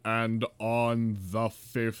And on the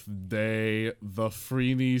 5th day, the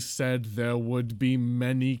Freeney said there would be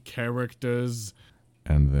many characters.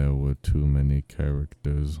 And there were too many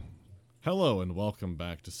characters. Hello and welcome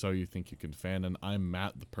back to So You Think You Can Fan, and I'm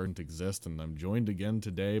Matt, the Pertinent Exist, and I'm joined again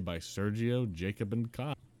today by Sergio, Jacob, and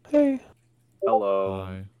Kyle. Hey. Hello.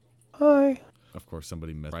 Hi. Hi. Of course,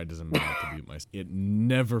 somebody messed. I doesn't matter to mute myself. It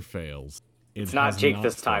never fails. It's not Jake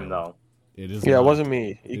this time, though. It is. Yeah, not, it wasn't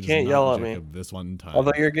me. You can't yell at me. This one time.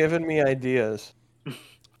 Although you're giving me ideas.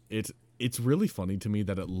 It's really funny to me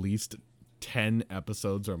that at least 10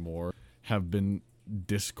 episodes or more have been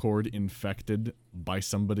Discord infected by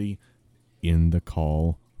somebody in the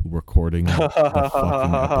call recording the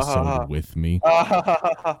fucking episode with me.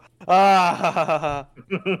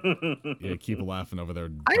 Yeah, keep laughing over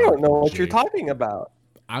there. I don't know what Jake. you're talking about.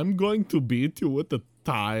 I'm going to beat you with the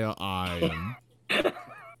tire iron.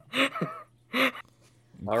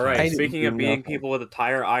 All right, I didn't speaking do of beating nothing. people with a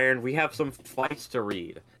tire iron, we have some fights to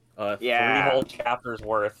read. Yeah. 3 whole chapters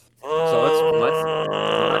worth. So let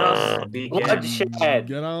us begin. Bloodshed.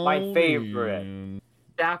 Get on My favorite. in.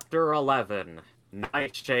 Chapter 11,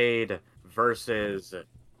 Nightshade versus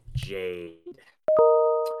Jade.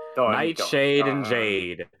 Nightshade and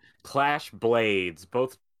Jade clash blades,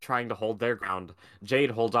 both trying to hold their ground.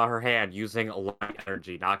 Jade holds out her hand using light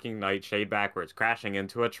energy, knocking Nightshade backwards, crashing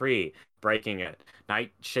into a tree, breaking it.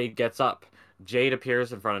 Nightshade gets up. Jade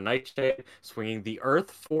appears in front of Nightshade, swinging the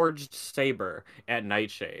Earth-forged saber at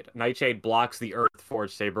Nightshade. Nightshade blocks the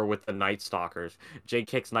Earth-forged saber with the Night Stalkers. Jade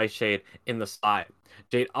kicks Nightshade in the side.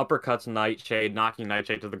 Jade uppercuts Nightshade, knocking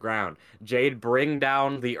Nightshade to the ground. Jade bring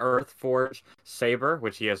down the Earth-forged saber,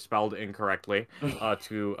 which he has spelled incorrectly,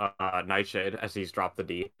 to Nightshade as he's dropped the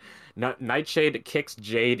D. Nightshade kicks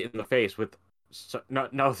Jade in the face with... No,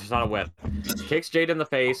 there's not a win. Kicks Jade in the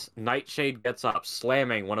face. Nightshade gets up,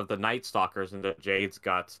 slamming one of the Night Stalkers into Jade's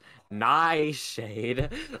guts. Nightshade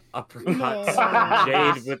uppercuts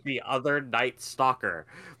Jade with the other Night Stalker.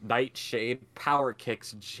 Nightshade power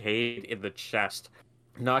kicks Jade in the chest,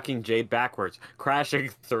 knocking Jade backwards, crashing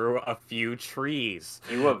through a few trees.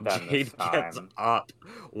 You have done Jade this time. gets up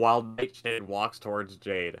while Nightshade walks towards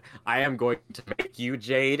Jade. I am going to make you,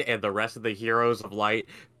 Jade, and the rest of the heroes of light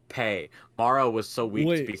pay. Mara was so weak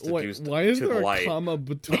to be seduced why is to there the a light. comma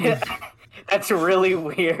between... That's really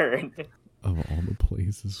weird. Of all the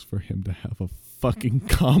places for him to have a fucking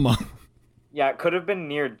comma. Yeah, it could have been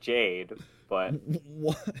near Jade, but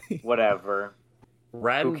Why? whatever.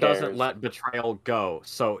 Ren Who doesn't cares? let betrayal go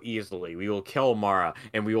so easily. We will kill Mara,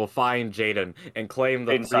 and we will find Jaden and claim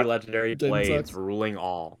the Jaden 3 sucks. legendary Jaden blades sucks. ruling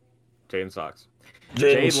all. Jaden sucks. Jaden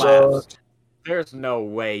Jade laughs. sucks. There's no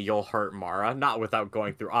way you'll hurt Mara, not without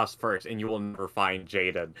going through us first, and you will never find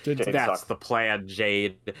Jaden. Jaden That's sucks. the plan,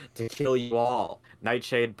 Jade, to kill you all.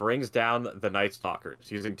 Nightshade brings down the Night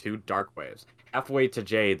Stalkers using 2 Dark Waves. Halfway to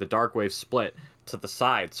Jade, the Dark Waves split to the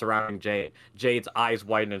side, surrounding Jade. Jade's eyes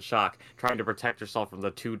widen in shock, trying to protect herself from the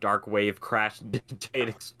 2 Dark Wave crash, Jade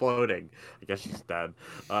exploding. I guess she's dead.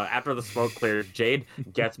 After the smoke clears, Jade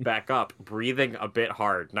gets back up, breathing a bit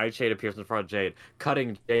hard. Nightshade appears in front of Jade,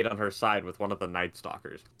 cutting Jade on her side with one of the Night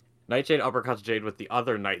Stalkers. Nightshade uppercuts Jade with the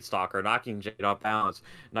other Night Stalker, knocking Jade off balance.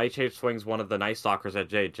 Nightshade swings one of the Night Stalkers at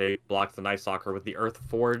Jade. Jade blocks the Night Stalker with the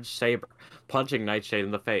Earth-forged saber, punching Nightshade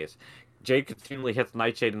in the face. Jade continually hits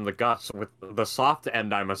Nightshade in the guts with the soft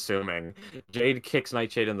end, I'm assuming. Jade kicks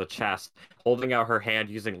Nightshade in the chest, holding out her hand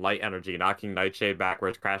using light energy, knocking Nightshade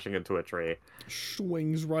backwards, crashing into a tree.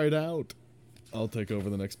 Swings right out. I'll take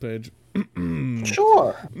over the next page.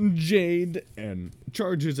 Sure. Jade and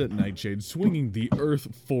charges at Nightshade, swinging the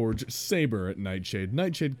Earth-forged saber at Nightshade.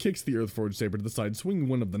 Nightshade kicks the Earth-forged saber to the side, swinging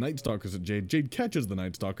one of the Night Stalkers at Jade. Jade catches the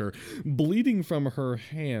Night Stalker, bleeding from her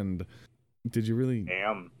hand. Did you really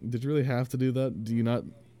have to do that? Do you not?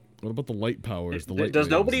 What about the light powers? The light Does waves?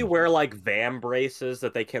 nobody wear, like, VAM braces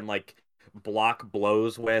that they can, like, block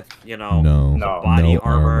blows with, you know? No. No. Body No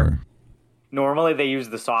armor. Normally they use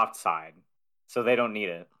the soft side, so they don't need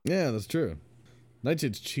it. Yeah, that's true.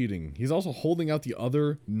 Nightshade's cheating. He's also holding out the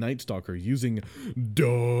other Night Stalker using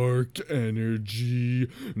dark energy,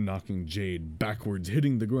 knocking Jade backwards,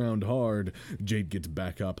 hitting the ground hard. Jade gets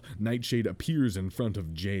back up. Nightshade appears in front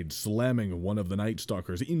of Jade, slamming one of the Night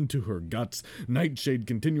Stalkers into her guts. Nightshade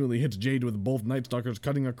continually hits Jade with both Night Stalkers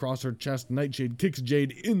cutting across her chest. Nightshade kicks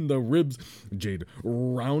Jade in the ribs. Jade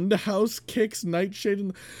roundhouse kicks Nightshade in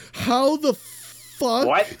the... How the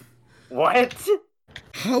fuck? What?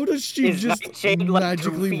 How does she Is just Nightshade, like, 2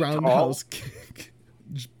 magically feet roundhouse kick?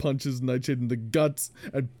 Just punches Nightshade in the guts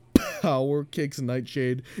and power kicks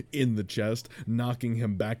Nightshade in the chest, knocking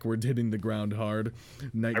him backwards, hitting the ground hard.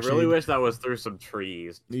 Nightshade, I really wish that was through some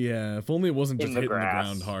trees. yeah, if only it wasn't In just the hitting the grass.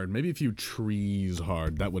 ground hard. Maybe a few trees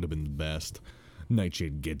hard. That would have been the best.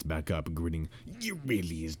 Nightshade gets back up, grinning. "You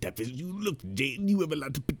really as tough as you look, Jade. You have a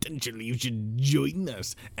lot of potential. You should join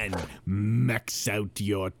us and max out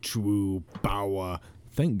your true power."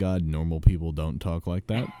 Thank God normal people don't talk like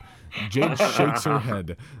that. Jade shakes her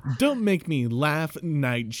head. "Don't make me laugh,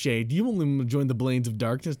 Nightshade. You only joined the Blades of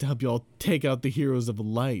Darkness to help y'all take out the heroes of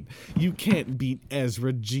light. You can't beat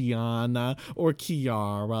Ezra, Gianna, or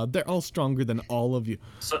Kiara. They're all stronger than all of you."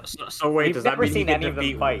 So wait, We've does that never mean he seen can any of them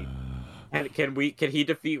defeat? fight. Can he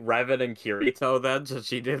defeat Revan and Kirito then? Since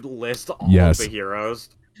she did list all Yes. of the heroes.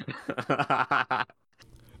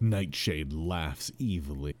 Nightshade laughs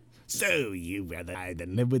evilly. "So you rather die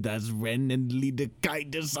than live with us, Ren, and lead a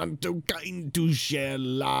kinder son so kind to share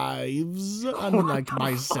lives? Unlike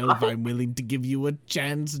myself, I'm willing to give you a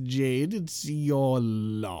chance, Jade. It's your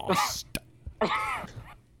lost."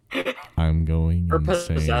 I'm going Her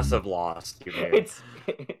insane. possessive lost. You mean.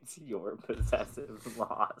 It's your possessive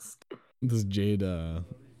lost. Is Jade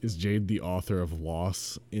the author of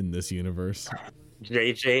Loss in this universe?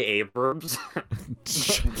 J.J. Abrams.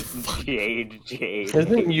 Jade.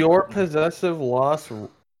 Isn't your possessive loss?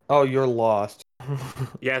 Oh, you're lost.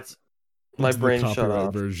 Yeah, it's My It's the brain shut copyright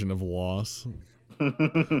off. version of Loss.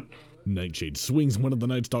 Nightshade swings one of the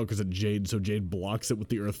Night Stalkers at Jade, so Jade blocks it with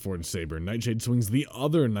the Earthforged Saber. Nightshade swings the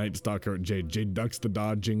other Night Stalker at Jade. Jade ducks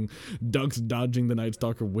dodging the Night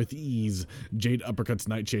Stalker with ease. Jade uppercuts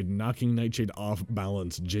Nightshade, knocking Nightshade off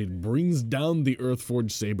balance. Jade brings down the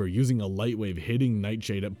Earthforged Saber using a light wave, hitting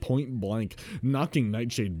Nightshade at point blank, knocking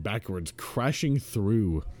Nightshade backwards, crashing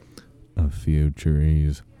through a few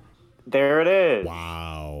trees. There it is.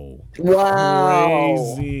 Wow.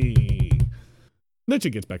 Wow. Crazy.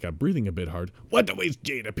 Nightshade gets back up, breathing a bit hard. "What a waste!"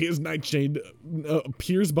 Jade appears. Nightshade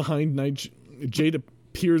appears behind Nightshade. Jade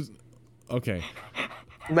appears. Okay.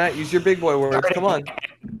 Matt, use your big boy words. Come on.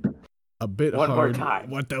 A bit One more hard. time.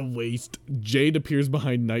 What a waste. Jade appears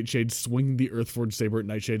behind Nightshade, swinging the Earthforged Saber at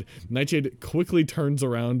Nightshade. Nightshade quickly turns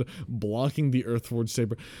around, blocking the Earthforged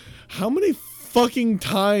Saber. How many fucking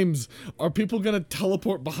times are people gonna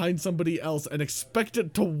teleport behind somebody else and expect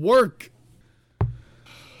it to work?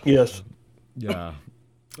 Yes. Yeah.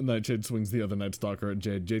 Nightshade swings the other Night Stalker at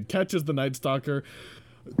Jade. Jade catches the Night Stalker.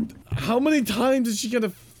 How many times is she gonna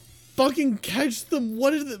fucking catch them?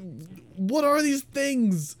 What are these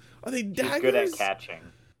things? Are they She's daggers? good at catching.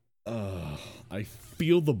 I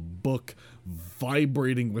feel the book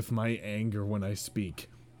vibrating with my anger when I speak.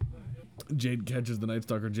 Jade catches the Night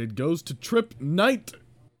Stalker. Jade goes to trip Night.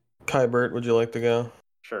 Kybert, would you like to go?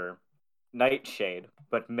 Sure. Nightshade,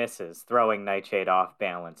 but misses, throwing Nightshade off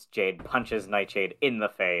balance. Jade punches Nightshade in the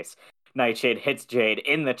face. Nightshade hits Jade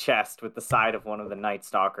in the chest with the side of one of the Night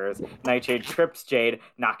Stalkers. Nightshade trips Jade,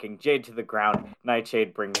 knocking Jade to the ground.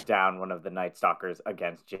 Nightshade brings down one of the Night Stalkers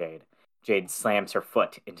against Jade. Jade slams her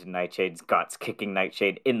foot into Nightshade's guts, kicking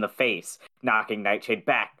Nightshade in the face, knocking Nightshade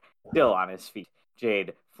back, still on his feet.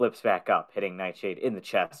 Jade flips back up, hitting Nightshade in the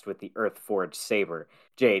chest with the Earthforged Saber.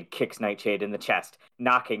 Jade kicks Nightshade in the chest,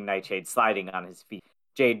 knocking Nightshade sliding on his feet.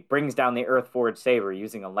 Jade brings down the Earthforged Saber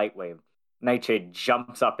using a light wave. Nightshade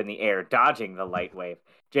jumps up in the air, dodging the light wave.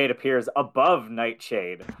 Jade appears above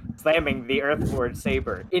Nightshade, slamming the Earthforged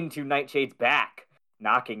Saber into Nightshade's back,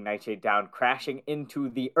 knocking Nightshade down, crashing into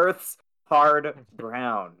the Earth's hard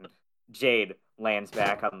ground. Jade lands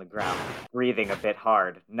back on the ground, breathing a bit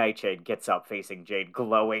hard. Nightshade gets up facing Jade,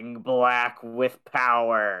 glowing black with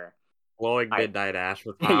power. glowing midnight ash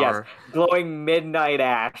with Yes, power. glowing midnight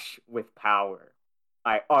ash with power.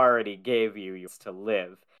 I already gave you yours to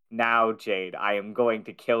live. Now, Jade, I am going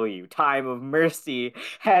to kill you. Time of mercy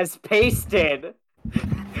has pasted.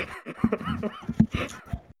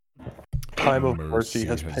 Time of mercy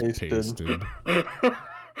has pasted.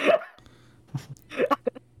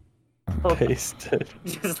 Pasted.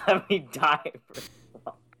 Just let me die.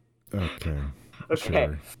 Okay. Okay.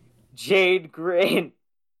 Sure. Jade Grin.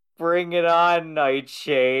 Bring it on,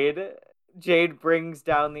 Nightshade. Jade brings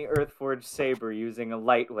down the Earthforged Saber using a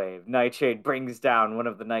light wave. Nightshade brings down one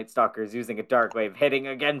of the Night Stalkers using a dark wave, hitting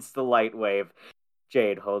against the light wave.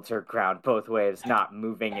 Jade holds her ground, both waves not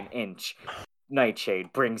moving an inch.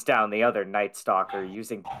 Nightshade brings down the other Night Stalker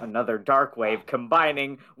using another dark wave,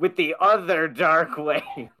 combining with the other dark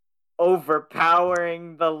wave,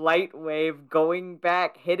 overpowering the light wave, going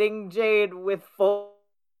back, hitting Jade with full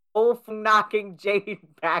knocking Jade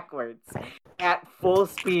backwards at full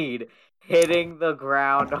speed, hitting the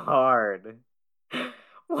ground hard.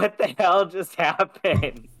 What the hell just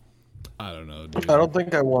happened? I don't know, dude. I don't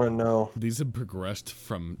think I want to know. These have progressed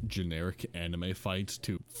from generic anime fights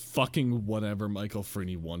to fucking whatever Michael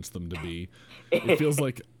Freeney wants them to be. It feels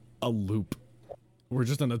like a loop. We're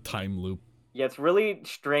just in a time loop. Yeah, it's really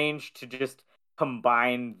strange to just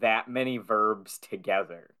combine that many verbs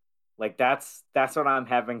together. Like that's what I'm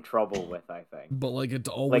having trouble with, I think. But like it's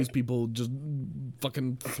always Like- people just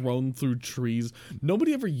fucking thrown through trees.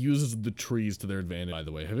 Nobody ever uses the trees to their advantage, by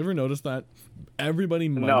the way. Have you ever noticed that? Everybody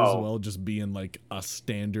might as No. well just be in like a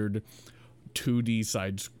standard 2D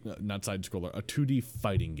not side scroller, a 2D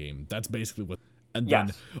fighting game. That's basically what. And then,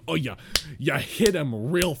 Yes. oh yeah, you hit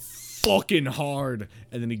him real fucking hard,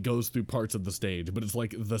 and then he goes through parts of the stage. But it's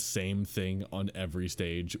like the same thing on every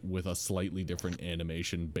stage with a slightly different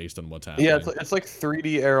animation based on what's happening. Yeah, it's like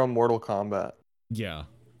 3D Arrow Mortal Kombat. Yeah,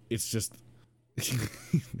 it's just.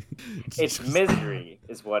 It's just- misery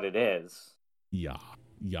is what it is. Yeah.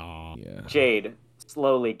 Jade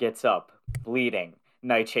slowly gets up, bleeding.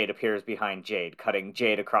 Nightshade appears behind Jade, cutting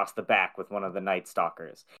Jade across the back with one of the Night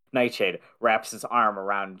Stalkers. Nightshade wraps his arm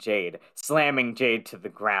around Jade, slamming Jade to the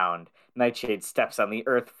ground. Nightshade steps on the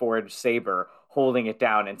Earthforged saber, holding it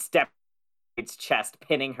down, and steps on Jade's chest,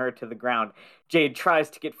 pinning her to the ground. Jade tries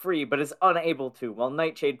to get free, but is unable to, while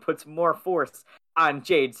Nightshade puts more force on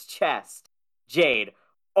Jade's chest. Jade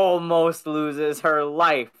almost loses her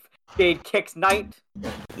life. Jade kicks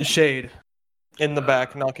Shade in the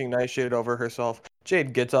back, knocking Nightshade over herself.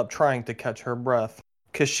 Jade gets up, trying to catch her breath,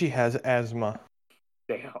 because she has asthma.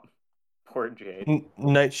 Damn. Poor Jade.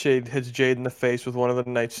 Nightshade hits Jade in the face with one of the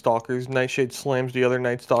Night Stalkers. Nightshade slams the other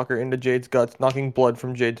Night Stalker into Jade's guts, knocking blood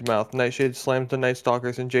from Jade's mouth. Nightshade slams the Night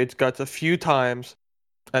Stalkers in Jade's guts a few times,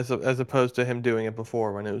 as opposed to him doing it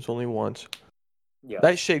before when it was only once. Yeah.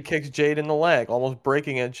 Nightshade kicks Jade in the leg, almost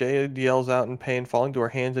breaking it. Jade yells out in pain, falling to her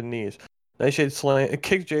hands and knees. Nightshade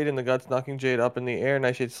kicks Jade in the guts, knocking Jade up in the air.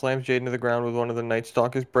 Nightshade slams Jade into the ground with one of the Night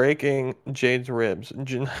Stalkers, breaking Jade's ribs.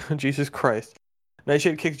 Jesus Christ.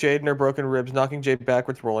 Nightshade kicks Jade in her broken ribs, knocking Jade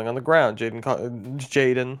backwards, rolling on the ground.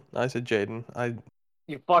 Jaden. I said Jaden.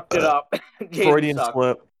 You fucked it up. Jade Freudian sucked.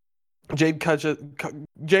 slip. Jade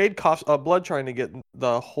coughs up blood, trying to get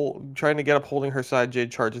up, holding her side.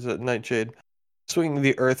 Jade charges at Nightshade, swinging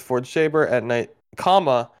the Earthforged saber at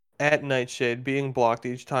Nightshade, being blocked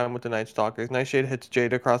each time with the Night Stalkers. Nightshade hits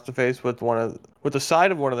Jade across the face with the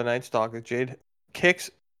side of one of the Night Stalkers. Jade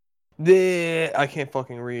kicks I can't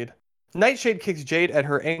fucking read. Nightshade kicks Jade at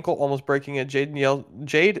her ankle, almost breaking it.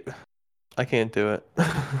 Jade, I can't do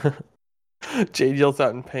it. Jade yells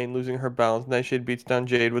out in pain, losing her balance. Nightshade beats down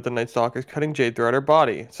Jade with the Night Stalkers, cutting Jade throughout her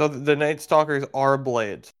body. So the Night Stalkers are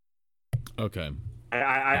blades. Okay. I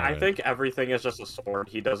Alright. think everything is just a sword.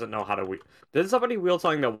 He doesn't know how to wield. Did somebody wield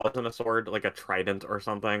something that wasn't a sword, like a trident or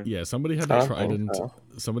something? Yeah, somebody had I a don't think trident. so.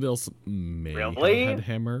 Somebody else may Really? have had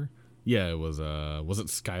hammer. Yeah, it was it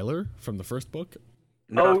Skylar from the first book?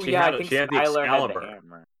 No, Oh she yeah, had I think she had the Skylar had the Excalibur.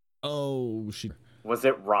 hammer. Oh, she Was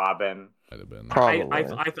it Robin? might have been. Probably.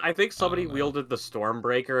 I think somebody know. wielded the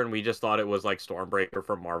Stormbreaker, and we just thought it was like Stormbreaker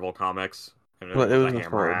from Marvel Comics. And But it was a a hammer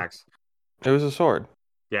sword. axe. It was a sword.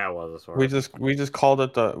 Yeah, it was a sword. We just called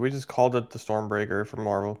it the Stormbreaker from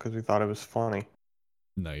Marvel because we thought it was funny.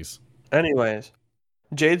 Nice. Anyways,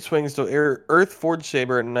 Jade swings the Earthforged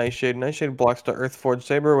saber at Nightshade. Nightshade blocks the Earthforged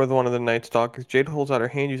saber with one of the Night Stalkers. Jade holds out her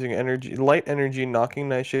hand using light energy, knocking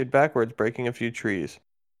Nightshade backwards, breaking a few trees.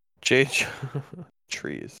 Jade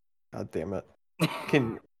trees. God damn it.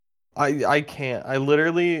 I can't. I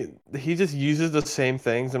literally he just uses the same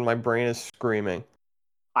things and my brain is screaming.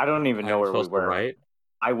 I don't even know I'm where we supposed to were. write.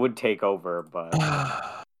 I would take over, but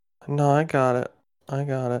No, I got it.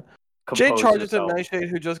 Jade compose charges yourself. at Nightshade,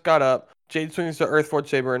 who just got up. Jade swings the Earthforged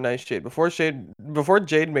saber at Nightshade. Before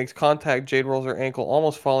Jade makes contact, Jade rolls her ankle,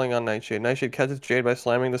 almost falling on Nightshade. Nightshade catches Jade by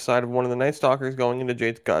slamming the side of one of the Night Stalkers, going into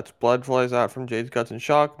Jade's guts. Blood flies out from Jade's guts in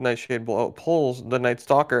shock. Nightshade pulls the Night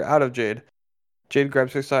Stalker out of Jade. Jade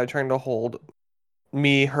grabs her side, trying to hold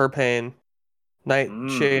her pain.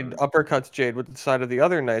 Nightshade uppercuts Jade with the side of the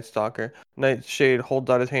other Night Stalker. Nightshade holds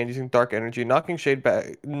out his hand using dark energy, knocking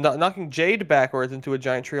Jade backwards into a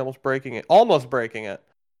giant tree, almost breaking it.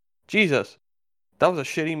 Jesus, that was a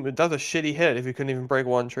shitty hit. If you couldn't even break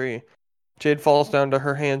one tree, Jade falls down to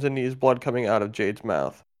her hands and knees, blood coming out of Jade's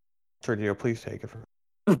mouth. Sergio, please take it from me.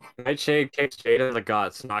 Nightshade kicks Jade in the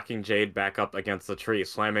guts, knocking Jade back up against the tree,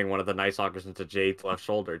 slamming one of the Night Stalkers into Jade's left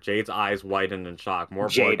shoulder. Jade's eyes widen in shock. More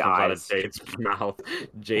blood Jade comes out of eyes. Jade's mouth.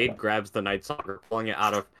 Jade grabs the Night Stalker, pulling it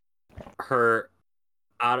out of her,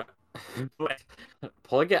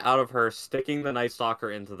 sticking the Night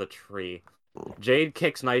Stalker into the tree. Jade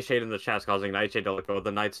kicks Nightshade in the chest, causing Nightshade to let go of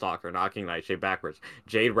the Night Stalker, knocking Nightshade backwards.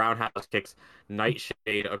 Jade roundhouse kicks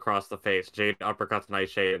Nightshade across the face. Jade uppercuts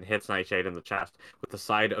Nightshade and hits Nightshade in the chest with the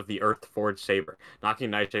side of the Earthforged saber, knocking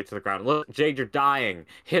Nightshade to the ground. Look, Jade, you're dying.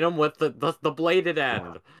 Hit him with the bladed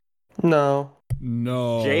end. No.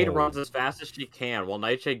 No. Jade runs as fast as she can while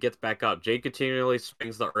Nightshade gets back up. Jade continually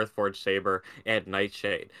swings the Earthforged saber at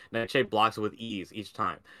Nightshade. Nightshade blocks it with ease each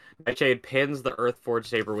time. Nightshade pins the Earthforged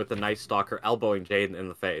saber with the Night Stalker, elbowing Jade in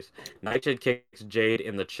the face. Nightshade kicks Jade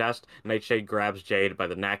in the chest. Nightshade grabs Jade by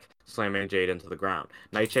the neck, slamming Jade into the ground.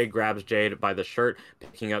 Nightshade grabs Jade by the shirt,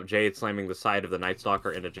 picking up Jade, slamming the side of the Night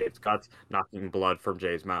Stalker into Jade's guts, knocking blood from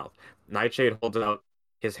Jade's mouth. Nightshade holds out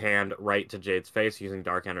his hand right to Jade's face using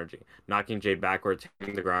dark energy, knocking Jade backwards,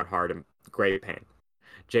 hitting the ground hard in great pain.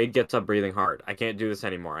 Jade gets up breathing hard. I can't do this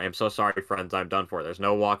anymore. I am so sorry, friends. I'm done for. There's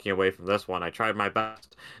no walking away from this one. I tried my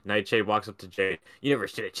best. Nightshade walks up to Jade. You never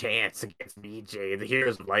stood a chance against me, Jade. The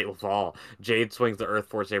heroes of light will fall. Jade swings the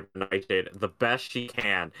Earthforged saber to Nightshade the best she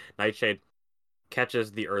can. Nightshade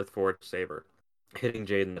catches the Earthforged saber, hitting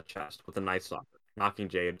Jade in the chest with the Night Stalker, knocking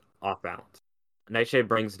Jade off balance. Nightshade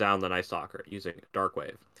brings down the Night Stalker using Dark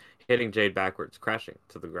Wave, hitting Jade backwards, crashing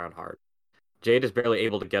to the ground hard. Jade is barely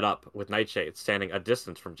able to get up, with Nightshade standing a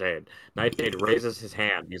distance from Jade. Nightshade raises his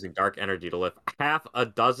hand using dark energy to lift half a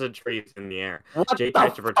dozen trees in the air. Jade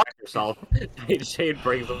tries to protect herself. Nightshade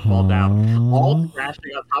brings them all down, all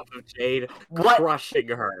crashing on top of Jade, crushing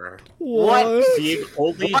her. What? Seeing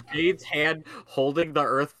only Jade's hand holding the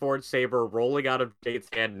Earthforged saber rolling out of Jade's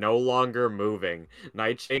hand, no longer moving.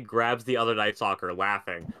 Nightshade grabs the other Night Stalker,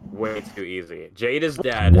 laughing. Way too easy. Jade is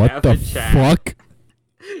dead. What F the in chat. fuck?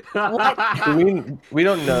 We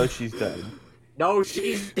don't know she's dead. No,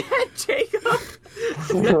 she's dead, Jacob.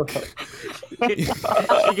 We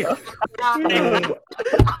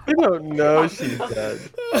don't know she's dead.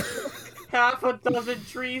 Half a dozen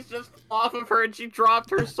trees just fell off of her, and she dropped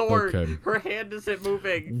her sword. Okay. Her hand isn't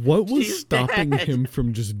moving. What was She's stopping dead. him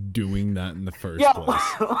from just doing that in the first Yeah. place?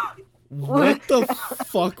 What the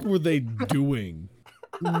fuck were they doing?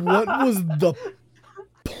 What was the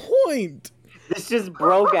point? This just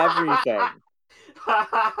broke everything.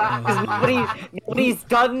 Nobody's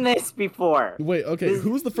done this before. Wait, okay,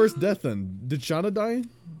 who was the first death then? Did Shauna die?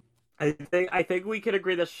 I think we can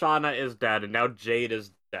agree that Shauna is dead, and now Jade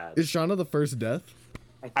is dead. Is Shauna the first death?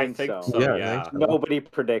 I think so. Yeah, I Yeah. think so. Nobody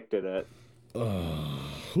predicted it.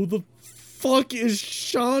 Who the fuck is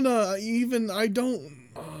Shauna? I don't...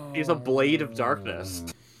 She's a blade of darkness.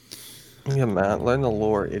 Yeah, Matt, learn the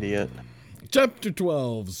lore, idiot. Chapter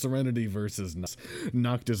 12, Serenity versus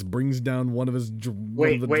Noctis brings down one of his...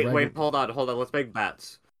 Wait, hold on. Let's make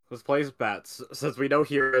bets. Let's place bets, since we know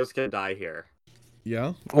heroes can die here.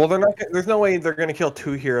 Yeah? Well, they're not. There's no way they're gonna kill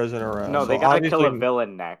two heroes in a row. No, so they gotta kill a obviously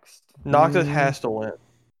villain next. Noctis has to win.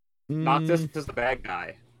 Noctis is the bad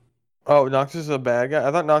guy. Oh, Noctis is a bad guy?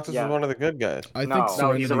 I thought Noctis Yeah. was one of the good guys. I No, think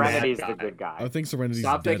no, he's a Serenity's... Serenity's bad the guy. good guy. I think Serenity's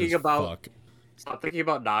Stop dead thinking as about- fuck. Stop thinking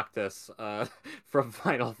about Noctis from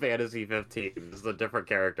Final Fantasy 15. This is a different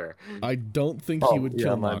character. I don't think he would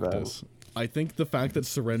kill Noctis. I think the fact that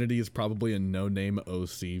Serenity is probably a no-name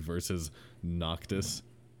OC versus Noctis.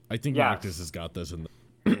 I think Yes. Noctis has got this in the...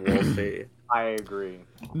 We'll see. I agree.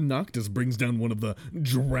 Noctis brings down one of the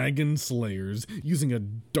Dragon Slayers using a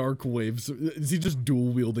dark wave. Is he just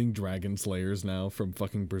dual-wielding Dragon Slayers now from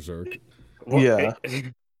fucking Berserk? Yeah.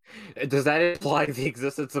 Does that imply the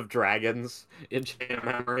existence of dragons in Chain of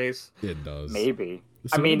Memories? It does. Maybe.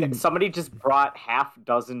 Serenity- I mean, somebody just brought half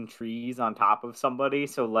dozen trees on top of somebody,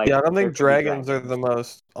 so like. Yeah, I don't there think could be dragons are the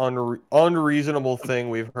most unreasonable thing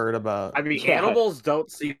we've heard about. I mean, Yeah. animals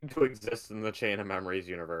don't seem to exist in the Chain of Memories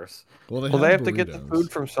universe. Well, Well, they have to get the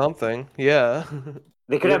food from something. Yeah.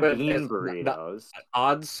 They could Yeah, have but bean it's burritos.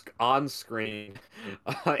 On-screen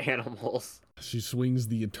animals. She swings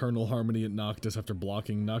the Eternal Harmony at Noctis after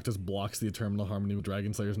blocking. Noctis blocks the Eternal Harmony with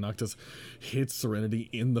Dragon Slayers. Noctis hits Serenity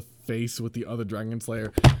in the face with the other Dragon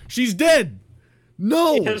Slayer. She's dead!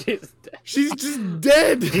 No! She's just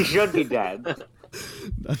dead! She should be dead.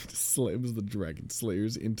 Noctis slams the Dragon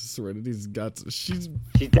Slayers into Serenity's guts. She's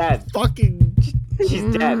She's dead. fucking... She's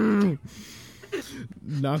dead.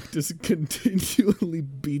 Noctis continually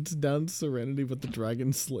beats down Serenity with the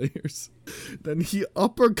Dragon Slayers. Then he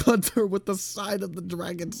uppercuts her with the side of the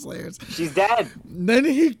Dragon Slayers. She's dead. Then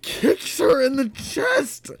he kicks her in the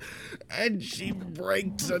chest, and she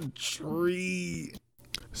breaks a tree.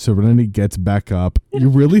 Serenity gets back up. You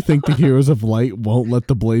really think the Heroes of Light won't let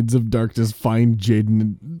the Blades of Darkness find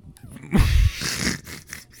Jaden?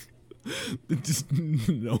 Just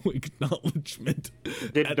no acknowledgement.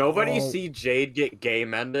 Did at nobody all. see Jade get gay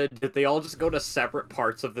mended? Did they all just go to separate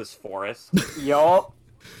parts of this forest? Yup.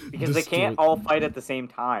 Because they Destroy- can't all fight at the same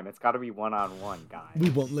time. It's got to be one-on-one, guys.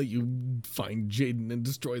 We won't let you find Jaden and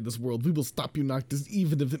destroy this world. We will stop you, Noctis,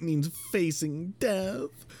 even if it means facing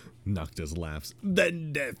death. Noctis laughs.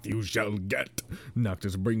 Then death you shall get.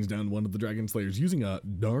 Noctis brings down one of the Dragon Slayers using a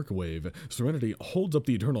Dark Wave. Serenity holds up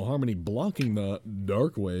the Eternal Harmony, blocking the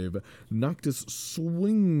Dark Wave. Noctis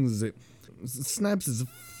swings it, snaps his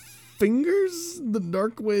fingers. The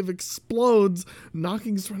Dark Wave explodes,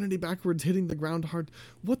 knocking Serenity backwards, hitting the ground hard.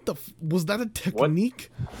 What the was that a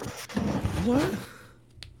technique? What?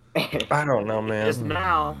 I don't know, man. Just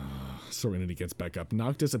now. Serenity gets back up.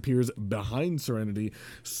 Noctis appears behind Serenity,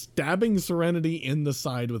 stabbing Serenity in the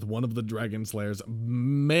side with one of the Dragon Slayers.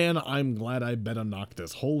 Man, I'm glad I bet on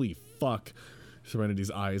Noctis. Holy fuck.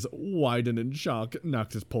 Serenity's eyes widen in shock.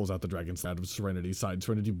 Noctis pulls out the Dragon Slayer out of Serenity's side.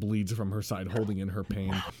 Serenity bleeds from her side, holding in her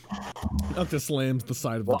pain. Noctis slams the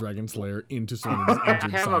side of the Dragon Slayer into Serenity's I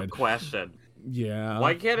injured have a side. question. Yeah.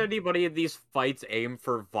 Why can't anybody in these fights aim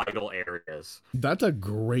for vital areas? That's a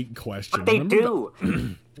great question. But they Remember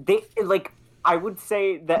do. They like. I would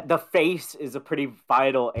say that the face is a pretty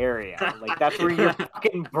vital area. Like that's where your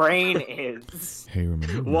fucking brain is. Hey,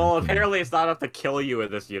 remember? Well, back in- apparently it's not enough to kill you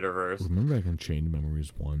in this universe. Remember back in Chained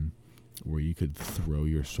Memories 1, where you could throw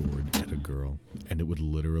your sword at a girl, and it would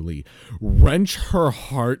literally wrench her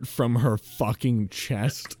heart from her fucking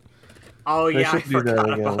chest? Oh They yeah, I should do that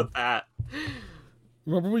forgot again. about that.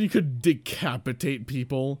 Remember when you could decapitate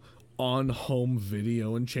people on home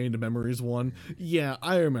video in Chained Memories 1? Yeah,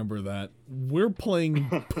 I remember that. We're playing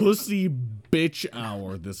Pussy Bitch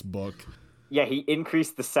Hour, this book. Yeah, he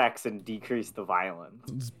increased the sex and decreased the violence.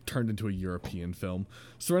 It's turned into a European film.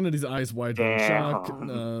 Serenity's eyes widen in shock.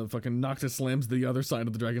 Fucking Noctis slams the other side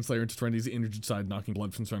of the Dragon Slayer into Serenity's injured side, knocking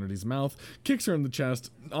blood from Serenity's mouth. Kicks her in the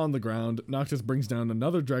chest, on the ground. Noctis brings down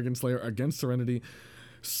another Dragon Slayer against Serenity.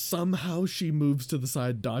 Somehow she moves to the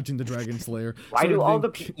side, dodging the Dragon Slayer. Why do all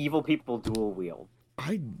the Serenity evil people dual wield?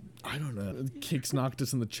 I don't know. Kicks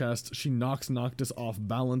Noctis in the chest. She knocks Noctis off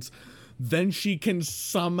balance. Then she can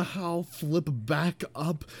somehow flip back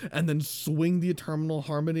up and then swing the Eternal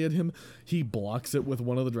Harmony at him. He blocks it with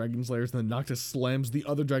one of the Dragon Slayers, and then Noctis slams the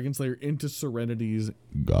other Dragon Slayer into Serenity's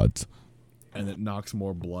guts. And it knocks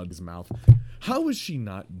more blood in his mouth. How is she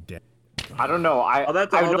not dead? I don't know. Oh,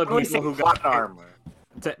 that's I all the normally people say who got plot armor.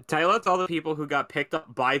 That's all the people who got picked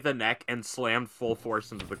up by the neck and slammed full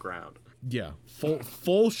force into the ground. Yeah,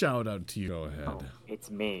 full shout out to you. Go ahead. Oh,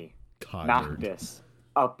 it's me, Coddard. Noctis.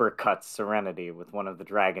 Uppercuts Serenity with one of the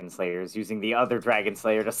Dragon Slayers, using the other Dragon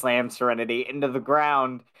Slayer to slam Serenity into the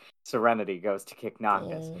ground. Serenity goes to kick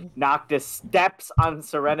Noctis. Oh. Noctis steps on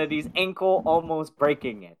Serenity's ankle, almost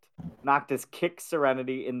breaking it. Noctis kicks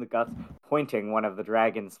Serenity in the guts, pointing one of the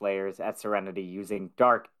Dragon Slayers at Serenity using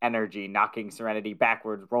dark energy, knocking Serenity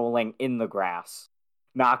backwards, rolling in the grass.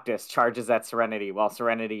 Noctis charges at Serenity while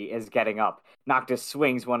Serenity is getting up. Noctis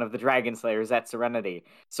swings one of the Dragon Slayers at Serenity.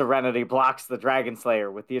 Serenity blocks the Dragon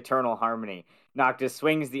Slayer with the Eternal Harmony. Noctis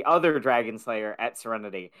swings the other Dragon Slayer at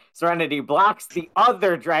Serenity. Serenity blocks the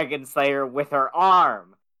other Dragon Slayer with her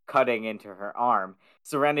arm, cutting into her arm.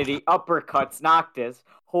 Serenity uppercuts Noctis,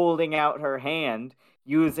 holding out her hand,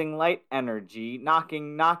 using light energy,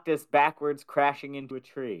 knocking Noctis backwards, crashing into a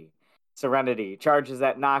tree. Serenity charges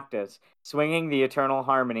at Noctis, swinging the Eternal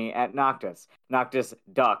Harmony at Noctis. Noctis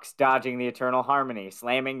ducks, dodging the Eternal Harmony,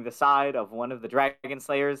 slamming the side of one of the Dragon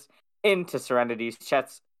Slayers into Serenity's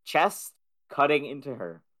chest, cutting into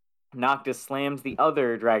her. Noctis slams the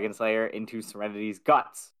other Dragon Slayer into Serenity's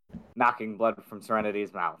guts, knocking blood from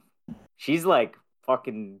Serenity's mouth. She's like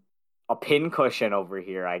fucking a pincushion over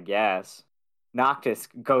here, I guess. Noctis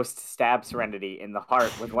goes to stab Serenity in the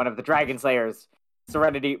heart with one of the Dragon Slayers.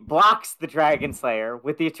 Serenity blocks the Dragon Slayer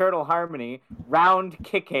with the Eternal Harmony, round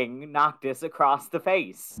kicking Noctis across the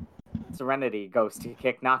face. Serenity goes to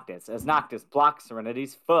kick Noctis as Noctis blocks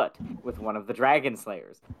Serenity's foot with one of the Dragon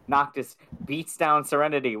Slayers. Noctis beats down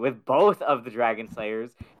Serenity with both of the Dragon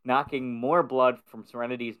Slayers, knocking more blood from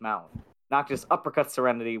Serenity's mouth. Noctis uppercuts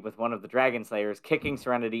Serenity with one of the Dragon Slayers, kicking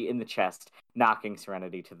Serenity in the chest, knocking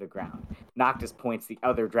Serenity to the ground. Noctis points the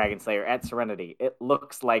other Dragon Slayer at Serenity. It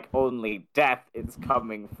looks like only death is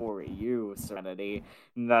coming for you, Serenity.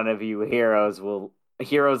 None of you heroes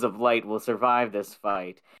of light will survive this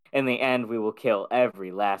fight. In the end, we will kill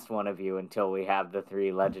every last one of you until we have the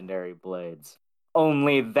 3 legendary blades.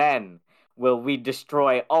 Only then will we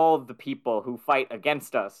destroy all the people who fight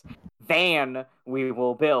against us. Then we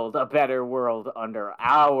will build a better world under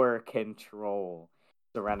our control.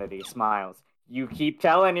 Serenity smiles. You keep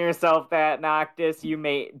telling yourself that, Noctis. You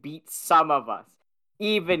may beat some of us,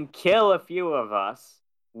 even kill a few of us.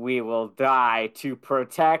 We will die to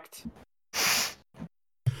protect.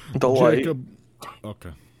 The light. Jacob.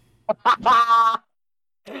 Okay.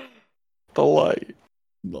 The light.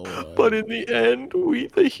 The But in the end, we,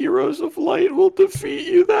 the heroes of light, will defeat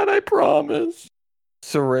you, that I promise.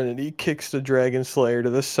 Serenity kicks the Dragon Slayer to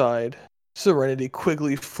the side. Serenity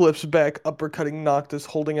quickly flips back, uppercutting Noctis,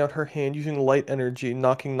 holding out her hand using light energy,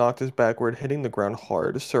 knocking Noctis backward, hitting the ground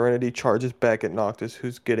hard. Serenity charges back at Noctis,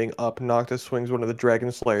 who's getting up. Noctis swings one of the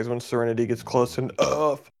Dragon Slayers when Serenity gets close and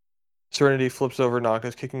off. Serenity flips over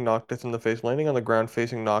Noctis, kicking Noctis in the face, landing on the ground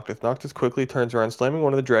facing Noctis. Noctis quickly turns around, slamming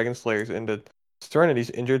one of the Dragon Slayers into Serenity's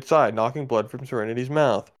injured side, knocking blood from Serenity's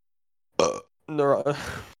mouth.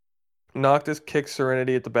 Noctis kicks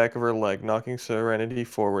Serenity at the back of her leg, knocking Serenity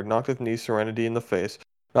forward. Noctis knees Serenity in the face.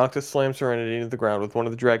 Noctis slams Serenity into the ground with one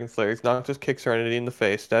of the Dragon Slayers. Noctis kicks Serenity in the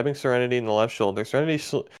face, stabbing Serenity in the left shoulder. Serenity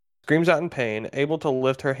screams out in pain, able to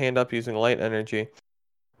lift her hand up using light energy,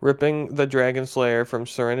 ripping the Dragon Slayer from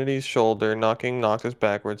Serenity's shoulder, knocking Noctis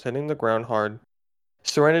backwards, hitting the ground hard.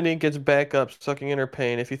 Serenity gets back up, sucking in her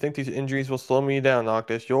pain. If you think these injuries will slow me down,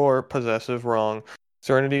 Noctis, you're possessive wrong.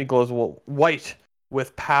 Serenity glows white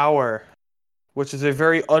with power, which is a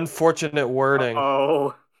very unfortunate wording.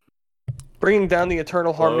 Oh. Bringing down the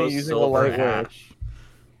Eternal Harmony Close using a silver light wave. ash.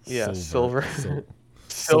 Yeah, silver. Silver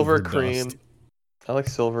Silver dust. cream. I like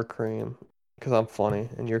silver cream because I'm funny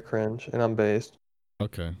and you're cringe and I'm based.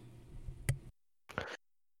 Okay.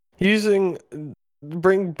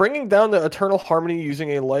 Bringing down the Eternal Harmony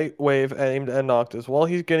using a light wave aimed at Noctis. While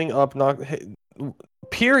he's getting up,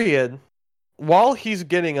 While he's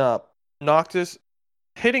getting up, Noctis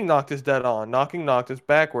hitting Noctis dead on, knocking Noctis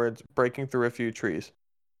backwards, breaking through a few trees.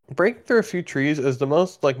 Breaking through a few trees is the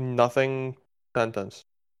most like nothing sentence.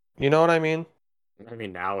 You know what I mean? I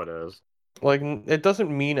mean, now it is. Like it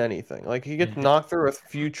doesn't mean anything. Like he gets knocked through a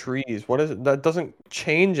few trees. What is it? That doesn't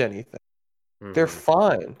change anything. They're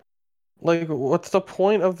fine. Like, what's the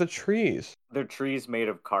point of the trees? They're trees made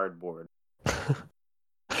of cardboard.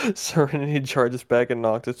 Serenity charges back at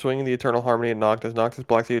Noctis, swinging the Eternal Harmony at Noctis. Noctis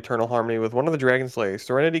blocks the Eternal Harmony with one of the Dragon Slayers.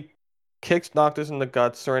 Serenity kicks Noctis in the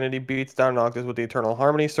guts. Serenity beats down Noctis with the Eternal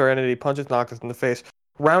Harmony. Serenity punches Noctis in the face,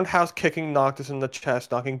 roundhouse kicking Noctis in the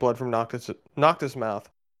chest, knocking blood from Noctis' mouth.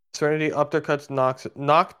 Serenity uppercuts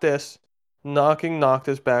Noctis, knocking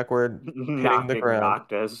Noctis backward, hitting the ground.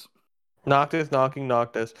 Noctis knocking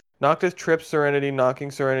Noctis. Noctis trips Serenity,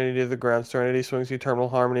 knocking Serenity to the ground. Serenity swings the Eternal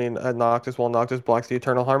Harmony at Noctis, while Noctis blocks the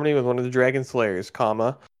Eternal Harmony with one of the Dragon Slayers,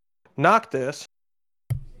 Noctis.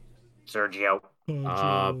 Sergio.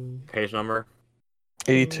 Page number?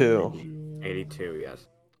 82. 82, yes.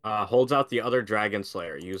 Holds out the other Dragon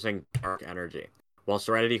Slayer using dark energy, while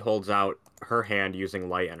Serenity holds out her hand using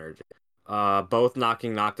light energy. Both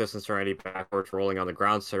knocking Noctis and Serenity backwards, rolling on the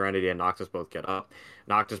ground. Serenity and Noctis both get up.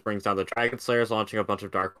 Noctis brings down the Dragon Slayers, launching a bunch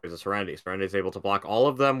of Dark Waves at Serenity. Serenity is able to block all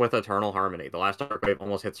of them with Eternal Harmony. The last Dark Wave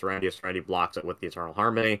almost hits Serenity as Serenity blocks it with the Eternal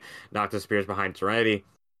Harmony. Noctis appears behind Serenity,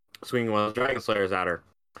 swinging one of the Dragon Slayers at her.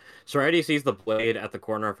 Serenity sees the blade at the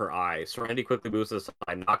corner of her eye. Serenity quickly moves to the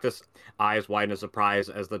side. Noctis' eyes widen in surprise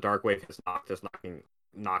as the Dark Wave hits Noctis, knocking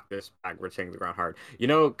Noctis backwards, hitting the ground hard. You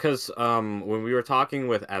know, because when we were talking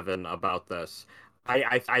with Evan about this,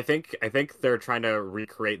 I think they're trying to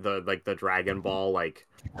recreate the Dragon Ball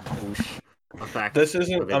whoosh effect. This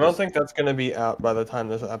isn't. I don't think that's going to be out by the time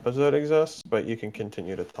this episode exists, but you can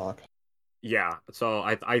continue to talk. Yeah, so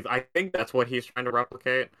I think that's what he's trying to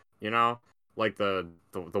replicate. You know, like the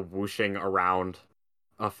whooshing around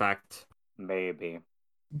effect. Maybe.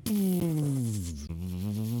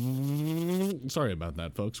 Sorry about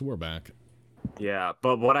that, folks. We're back. Yeah,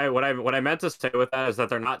 but what I meant to say with that is that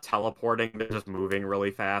they're not teleporting; they're just moving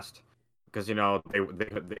really fast. Because you know they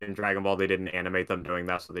in Dragon Ball they didn't animate them doing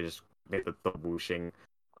that, so they just made the whooshing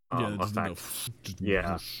effect.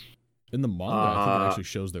 Yeah. In the manga, I think it actually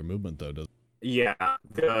shows their movement though. Doesn't it? Yeah,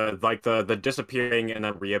 the disappearing and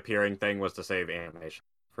then reappearing thing was to save animation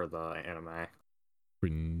for the anime.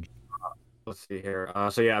 Cringe. Let's see here.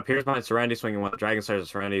 So yeah, appears behind Serenity, swinging one of the Dragon Slayers at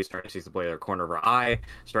Serenity. Serenity sees the blade at the corner of her eye.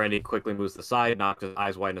 Serenity quickly moves to the side. Noctis'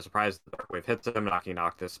 eyes widen in surprise. The Dark Wave hits him, knocking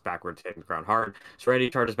Noctis backwards, hitting the ground hard. Serenity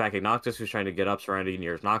charges back at Noctis, who's trying to get up. Serenity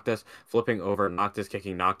nears Noctis, flipping over Noctis,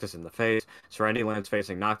 kicking Noctis in the face. Serenity lands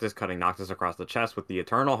facing Noctis, cutting Noctis across the chest with the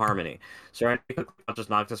Eternal Harmony. Serenity quickly punches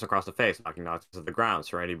Noctis across the face, knocking Noctis to the ground.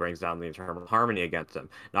 Serenity brings down the Eternal Harmony against him.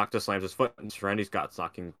 Noctis slams his foot in Serenity's guts,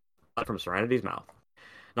 knocking blood from Serenity's mouth.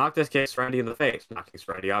 Noctis kicks Serenity in the face, knocking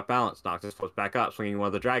Serenity off balance. Noctis floats back up, swinging one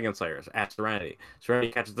of the Dragon Slayers at Serenity. Serenity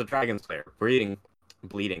catches the Dragon Slayer, bleeding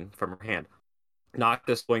from her hand.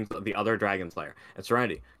 Noctis swings the other Dragon Slayer, and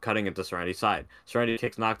Serenity, cutting into Serenity's side. Serenity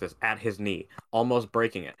kicks Noctis at his knee, almost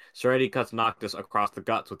breaking it. Serenity cuts Noctis across the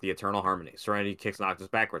guts with the Eternal Harmony. Serenity kicks Noctis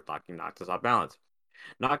backwards, knocking Noctis off balance.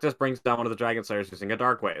 Noctis brings down one of the Dragon Slayers using a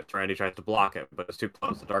Dark Wave. Serenity tries to block it, but it's too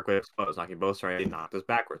close. The Dark Wave explodes, knocking both Serenity and Noctis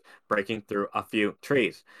backwards, breaking through a few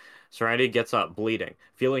trees. Serenity gets up, bleeding,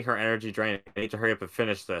 feeling her energy draining. I need to hurry up and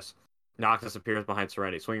finish this. Noctis appears behind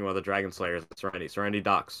Serenity, swinging one of the Dragon Slayers at Serenity. Serenity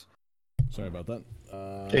ducks. Sorry about that.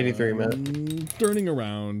 83 minutes. Turning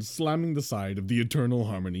around, slamming the side of the Eternal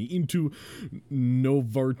Harmony into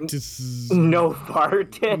Novartis.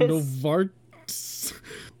 Novartis?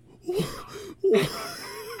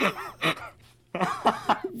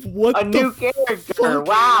 What A new character, fuck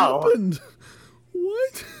wow. happened?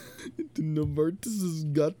 What? Into Novartis's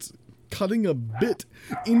guts, cutting a bit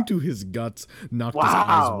into his guts. Noctis'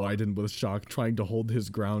 eyes widen with shock, trying to hold his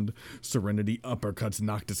ground. Serenity uppercuts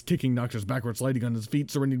Noctis, kicking Noctis backwards, sliding on his feet.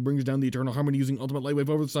 Serenity brings down the Eternal Harmony using Ultimate Lightwave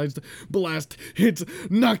over the sides. Blast hits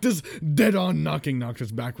Noctis dead on, knocking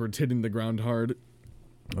Noctis backwards, hitting the ground hard.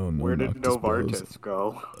 Oh no, Where did Noctis bros. Novartis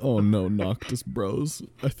go? Oh no, Noctis bros.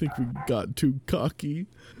 I think we got too cocky.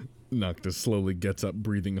 Noctis slowly gets up,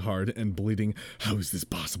 breathing hard and bleeding. How is this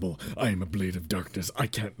possible? I am a blade of darkness. I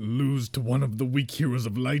can't lose to one of the weak heroes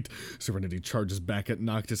of light. Serenity charges back at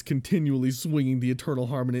Noctis, continually swinging the Eternal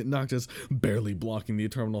Harmony at Noctis, barely blocking the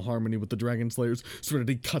Eternal Harmony with the Dragon Slayers.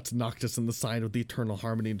 Serenity cuts Noctis in the side with the Eternal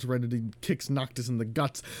Harmony, and Serenity kicks Noctis in the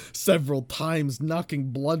guts several times,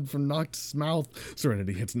 knocking blood from Noctis' mouth.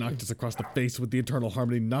 Serenity hits Noctis across the face with the Eternal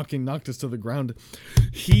Harmony, knocking Noctis to the ground.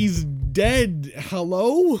 He's dead.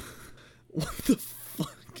 Hello? What the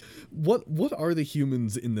fuck? What are the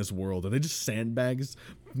humans in this world? Are they just sandbags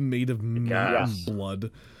made of meat and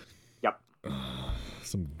blood? Yep.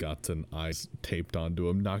 Some guts and eyes taped onto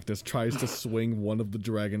him. Noctis tries to swing one of the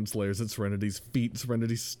Dragon Slayers at Serenity's feet.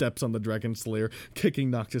 Serenity steps on the Dragon Slayer, kicking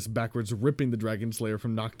Noctis backwards, ripping the Dragon Slayer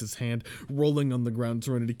from Noctis' hand, rolling on the ground.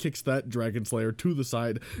 Serenity kicks that Dragon Slayer to the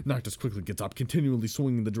side. Noctis quickly gets up, continually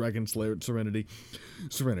swinging the Dragon Slayer at Serenity.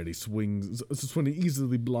 Serenity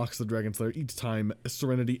easily blocks the Dragon Slayer each time.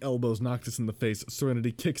 Serenity elbows Noctis in the face.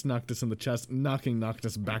 Serenity kicks Noctis in the chest, knocking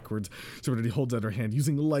Noctis backwards. Serenity holds out her hand,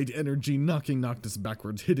 using light energy, knocking Noctis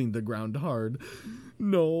backwards, hitting the ground hard.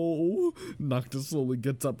 No. Noctis slowly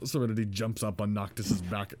gets up. Serenity jumps up on Noctis's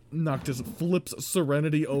back. Noctis flips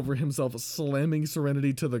Serenity over himself, slamming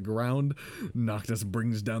Serenity to the ground. Noctis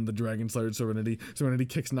brings down the Dragon Slayer at Serenity. Serenity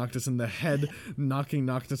kicks Noctis in the head, knocking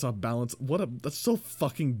Noctis off balance. That's so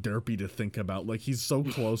fucking derpy to think about. Like, he's so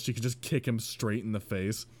close, she could just kick him straight in the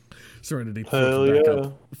face. Serenity flips back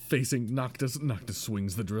up, facing Noctis. Noctis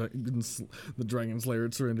swings the Dragon Slayer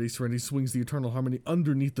at Serenity. Serenity swings the Eternal Harmony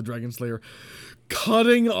underneath the Dragon Slayer,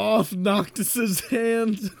 cutting off Noctis's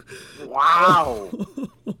hand. Wow.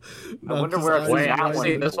 I wonder where I've Wait, I've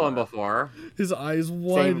seen this one before. His eyes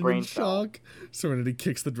widen brain in cell. shock. Serenity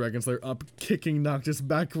kicks the Dragon Slayer up, kicking Noctis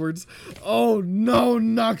backwards. Oh no,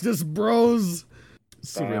 Noctis bros!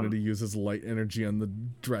 Serenity uses light energy on the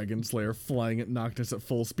Dragon Slayer, flying at Noctis at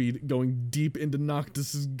full speed, going deep into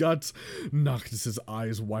Noctis's guts. Noctis's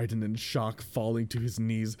eyes widen in shock, falling to his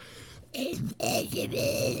knees.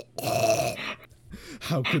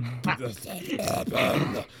 How could this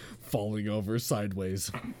happen? Falling over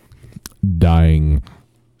sideways. Dying.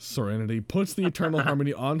 Serenity puts the Eternal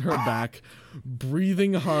Harmony on her back,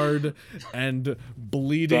 breathing hard and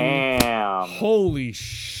bleeding. Damn. Holy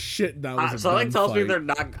shit, that was a Something tells me gunfight. they're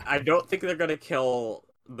not. I don't think they're gonna kill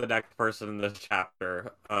the next person in this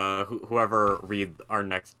chapter. Whoever read our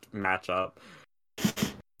next matchup.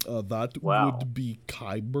 That Wow. would be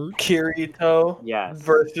Kybert. Kirito Yes.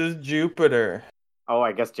 versus Jupiter. Oh,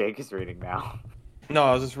 I guess Jake is reading now. No,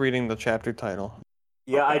 I was just reading the chapter title.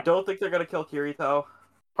 Yeah, Okay. I don't think they're gonna kill Kirito.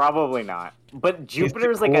 Probably not. But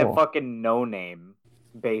Jupiter's cool. like a fucking no-name,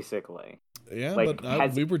 basically. Yeah, Like,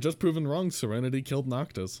 but we were just proven wrong. Serenity killed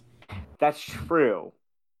Noctis. That's true.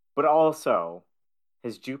 But also,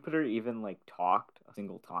 has Jupiter even, like, talked a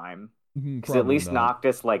single time? Because at Probably least not.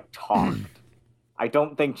 Noctis, like, talked. I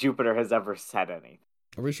don't think Jupiter has ever said anything.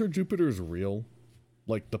 Are we sure Jupiter is real?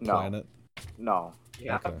 Like the No. planet? No.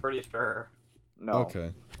 Yeah, Okay. I'm pretty sure. No.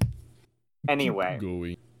 Okay. Anyway,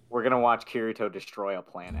 Gooey. we're gonna watch Kirito destroy a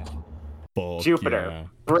planet. Fuck Jupiter yeah.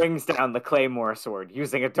 brings down the Claymore sword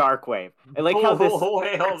using a dark wave. I like how this.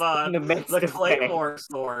 Wait, hold on. in the midst The of Claymore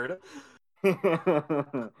sword.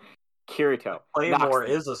 Kirito. Claymore knocks-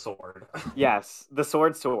 is a sword. Yes, the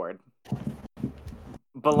sword.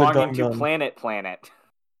 Belonging to gun. Planet.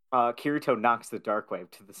 Kirito knocks the dark wave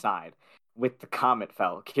to the side. With the comet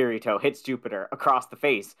fell, Kirito hits Jupiter across the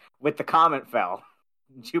face with the comet fell.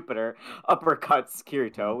 Jupiter uppercuts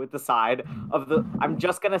Kirito with the side of the. I'm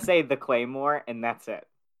just gonna say the Claymore, and that's it.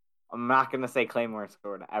 I'm not gonna say Claymore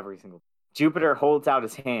sword every single. Jupiter holds out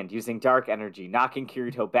his hand using dark energy, knocking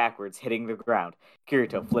Kirito backwards, hitting the ground.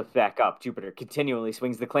 Kirito flips back up. Jupiter continually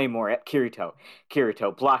swings the Claymore at Kirito.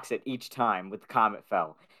 Kirito blocks it each time with the Comet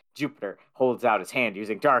Fell. Jupiter holds out his hand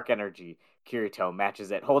using dark energy. Kirito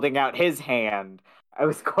matches it, holding out his hand. I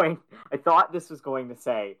thought this was going to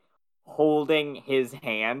say holding his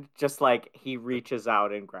hand, just like he reaches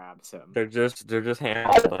out and grabs him. They're just hand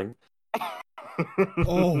holding.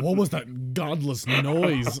 Oh, what was that godless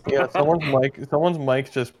noise? Yeah, someone's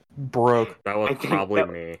mic just broke. That was probably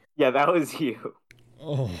me. Yeah, that was you.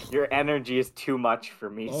 Oh, Your energy is too much for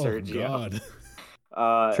me, oh Sergio. God.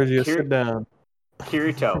 Sergio, sit down.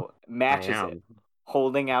 Kirito matches I it, am.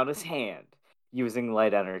 holding out his hand, using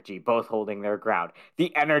light energy, both holding their ground.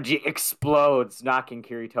 The energy explodes, knocking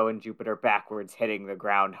Kirito and Jupiter backwards, hitting the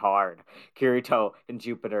ground hard. Kirito and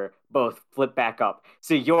Jupiter both flip back up.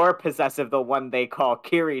 So you're possessive, the one they call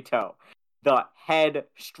Kirito, the head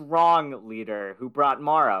strong leader who brought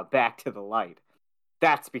Mara back to the light.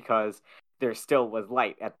 That's because there still was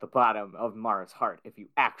light at the bottom of Mara's heart. If you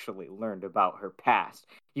actually learned about her past,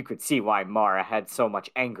 you could see why Mara had so much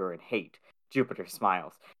anger and hate. Jupiter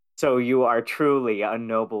smiles. So you are truly a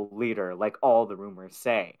noble leader, like all the rumors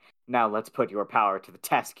say. Now let's put your power to the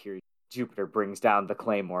test, Kirito. Jupiter brings down the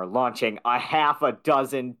Claymore, launching a half a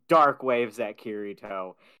dozen dark waves at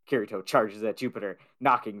Kirito. Kirito charges at Jupiter,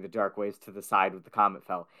 knocking the dark waves to the side with the Comet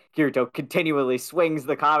Fell. Kirito continually swings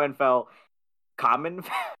the Comet Fell. Comet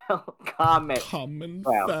Common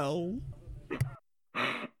Well. fell.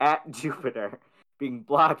 at Jupiter, being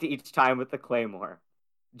blocked each time with the Claymore.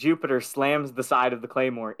 Jupiter slams the side of the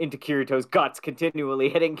Claymore into Kirito's guts, continually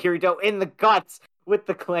hitting Kirito in the guts with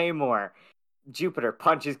the Claymore. Jupiter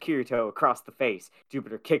punches Kirito across the face.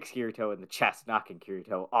 Jupiter kicks Kirito in the chest, knocking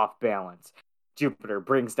Kirito off balance. Jupiter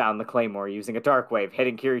brings down the Claymore using a dark wave,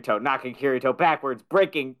 hitting Kirito, knocking Kirito backwards,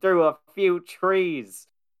 breaking through a few trees.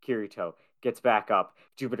 Kirito gets back up.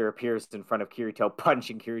 Jupiter appears in front of Kirito,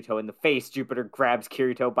 punching Kirito in the face. Jupiter grabs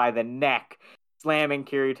Kirito by the neck, slamming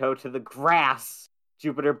Kirito to the grass.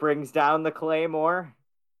 Jupiter brings down the Claymore.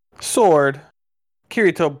 Sword.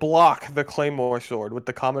 Kirito block the Claymore sword with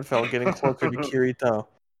the Comet Fell getting closer to Kirito.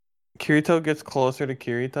 Kirito gets closer to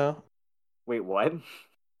Kirito. Wait, what?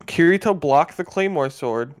 Kirito blocked the Claymore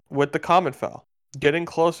sword with the Comet Fell, getting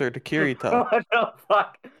closer to Kirito. What the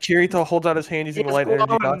fuck? Kirito holds out his hand using It's light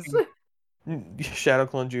energy, clones. Shadow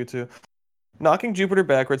Clone Jutsu. Knocking Jupiter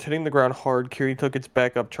backwards, hitting the ground hard, Kirito gets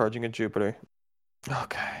back up, charging at Jupiter.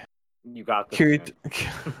 Okay. You got this. Kirito...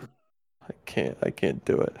 man. I can't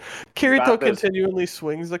do it. got Kirito this. continually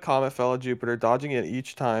swings the Comet Fell at Jupiter, dodging it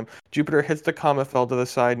each time. Jupiter hits the Comet Fell to the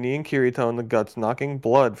side, kneeing Kirito in the guts, knocking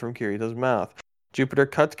blood from Kirito's mouth. Jupiter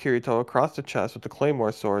cuts Kirito across the chest with the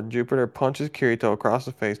Claymore sword. Jupiter punches Kirito across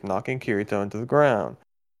the face, knocking Kirito into the ground.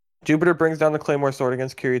 Jupiter brings down the Claymore sword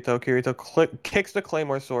against Kirito. Kirito kicks the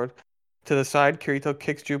Claymore sword to the side. Kirito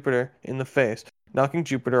kicks Jupiter in the face, knocking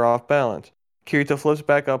Jupiter off balance. Kirito flips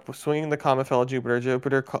back up, swinging the Comet Fell at Jupiter.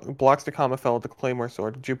 Jupiter blocks the Comet Fell with the Claymore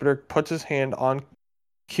sword. Jupiter puts his hand on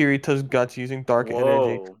Kirito's guts using dark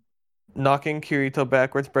energy, Whoa. knocking Kirito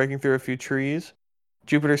backwards, breaking through a few trees.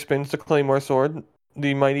 Jupiter spins the Claymore sword.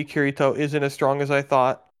 The mighty Kirito isn't as strong as I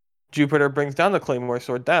thought. Jupiter brings down the Claymore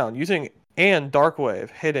sword down, using and Dark Wave,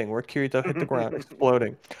 hitting where Kirito hit the ground,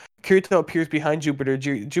 exploding. Kirito appears behind Jupiter.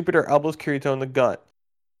 Jupiter elbows Kirito in the gut.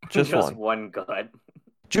 Just one. One gut.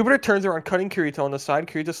 Jupiter turns around, cutting Kirito on the side.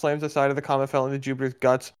 Kirito slams the side of the Comet Fell into Jupiter's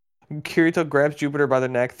guts. Kirito grabs Jupiter by the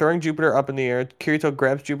neck, throwing Jupiter up in the air. Kirito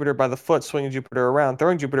grabs Jupiter by the foot, swinging Jupiter around,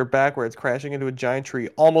 throwing Jupiter backwards, crashing into a giant tree,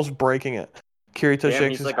 almost breaking it. Kirito Damn, shakes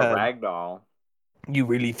he's his like head. a ragdoll. You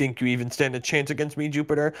really think you even stand a chance against me,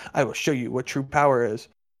 Jupiter? I will show you what true power is.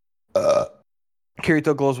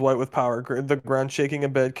 Kirito glows white with power, the ground shaking a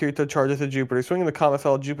bit. Kirito charges at Jupiter, swinging the Comet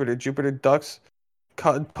Fell at Jupiter. Jupiter ducks,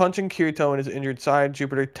 punching Kirito in his injured side.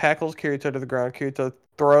 Jupiter tackles Kirito to the ground. Kirito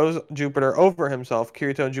throws Jupiter over himself.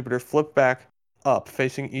 Kirito and Jupiter flip back up,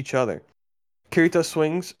 facing each other. Kirito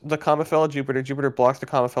swings the Comet Fell at Jupiter. Jupiter blocks the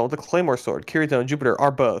Comet Fell with the Claymore sword. Kirito and Jupiter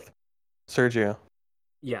are both. Sergio.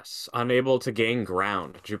 Yes, unable to gain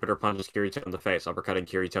ground. Jupiter punches Kirito in the face, uppercutting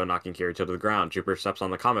Kirito, knocking Kirito to the ground. Jupiter steps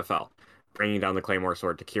on the Comet Fell, bringing down the Claymore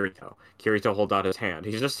sword to Kirito. Kirito holds out his hand.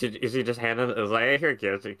 He just handed it like, here,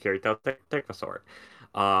 Kirito, take the sword.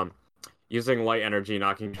 Using light energy,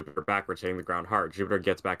 knocking Jupiter backwards, hitting the ground hard. Jupiter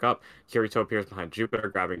gets back up. Kirito appears behind Jupiter,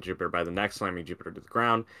 grabbing Jupiter by the neck, slamming Jupiter to the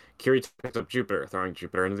ground. Kirito picks up Jupiter, throwing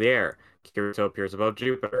Jupiter into the air. Kirito appears above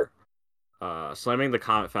Jupiter. Slamming the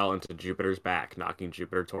comet fell into Jupiter's back, knocking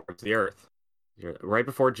Jupiter towards the Earth. Right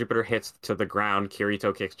before Jupiter hits to the ground,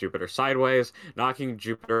 Kirito kicks Jupiter sideways, knocking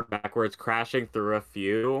Jupiter backwards, crashing through a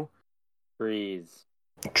few Trees.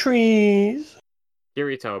 Trees.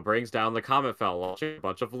 Kirito brings down the comet fell, launching a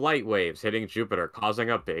bunch of light waves, hitting Jupiter, causing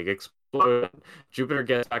a big explosion. Jupiter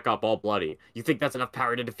gets back up all bloody. You think that's enough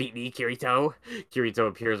power to defeat me, Kirito? Kirito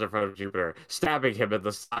appears in front of Jupiter, stabbing him in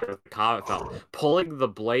the side of the comet fell. Pulling the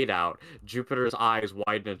blade out, Jupiter's eyes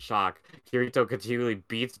widen in shock. Kirito continually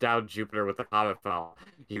beats down Jupiter with the comet fell.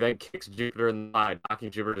 He then kicks Jupiter in the side,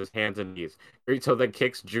 knocking Jupiter's hands and knees. Kirito then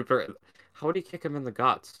kicks Jupiter... How would he kick him in the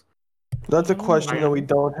guts? That's a question that we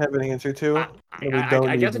don't have an answer to.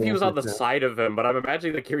 I guess if he was on the side of him, but I'm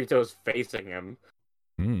imagining that Kirito's facing him.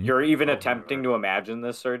 You're even attempting to imagine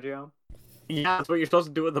this, Sergio? Yeah, that's what you're supposed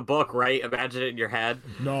to do in the book, right? Imagine it in your head.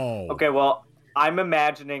 No. Okay, well, I'm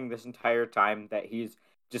imagining this entire time that he's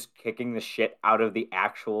just kicking the shit out of the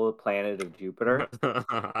actual planet of Jupiter.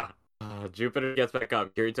 Jupiter gets back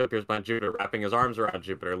up. Kirito appears behind Jupiter, wrapping his arms around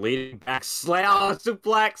Jupiter, leading back.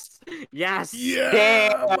 Suplex! Yes!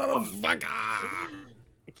 Yeah! Motherfucker!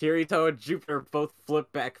 Kirito and Jupiter both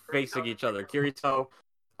flip back, facing each other. Kirito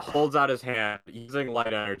holds out his hand, using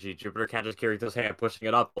light energy. Jupiter catches Kirito's hand, pushing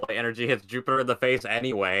it up. Light energy hits Jupiter in the face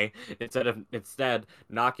anyway, instead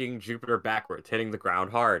knocking Jupiter backwards, hitting the ground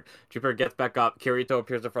hard. Jupiter gets back up. Kirito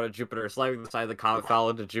appears in front of Jupiter, slamming the side of the comet fell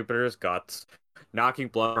into Jupiter's guts, knocking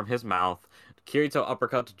blood from his mouth. Kirito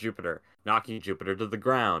uppercuts Jupiter, knocking Jupiter to the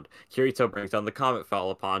ground. Kirito brings down the comet fell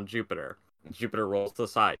upon Jupiter. Jupiter rolls to the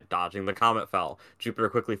side, dodging the comet fell. Jupiter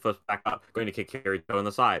quickly flips back up, going to kick Kirito in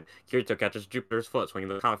the side. Kirito catches Jupiter's foot, swinging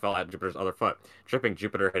the comet fell at Jupiter's other foot, tripping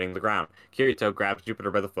Jupiter, hitting the ground. Kirito grabs Jupiter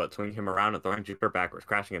by the foot, swinging him around and throwing Jupiter backwards,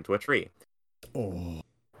 crashing into a tree. Oh.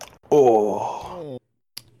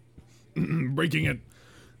 Breaking it.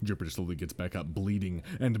 Jupiter slowly gets back up, bleeding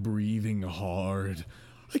and breathing hard.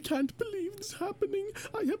 I can't believe this is happening.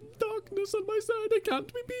 I have darkness on my side. I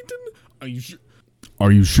can't be beaten.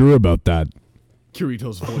 Are you sure about that?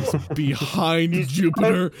 Kirito's voice behind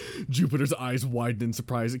Jupiter. Jupiter's eyes widen in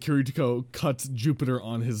surprise. Kirito cuts Jupiter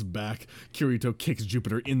on his back. Kirito kicks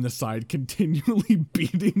Jupiter in the side, continually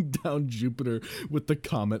beating down Jupiter with the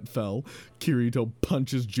comet fell. Kirito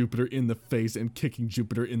punches Jupiter in the face and kicking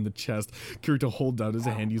Jupiter in the chest. Kirito holds out his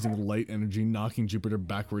hand using light energy, knocking Jupiter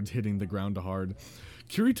backwards, hitting the ground hard.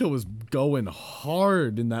 Kirito is going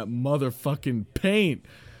hard in that motherfucking paint.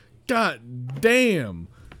 God damn.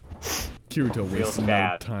 Kirito wastes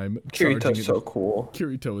no time charging. Kirito's so cool.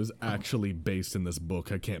 Kirito is actually based in this book.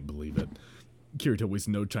 I can't believe it. Kirito wastes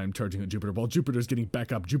no time charging at Jupiter. While Jupiter's getting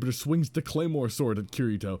back up, Jupiter swings the Claymore sword at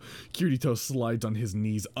Kirito. Kirito slides on his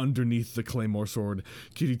knees underneath the Claymore sword.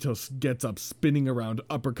 Kirito gets up, spinning around,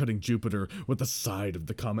 uppercutting Jupiter with the side of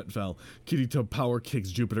the comet fell. Kirito power kicks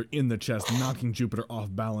Jupiter in the chest, knocking Jupiter off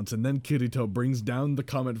balance, and then Kirito brings down the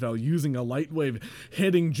comet fell using a light wave,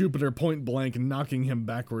 hitting Jupiter point blank, knocking him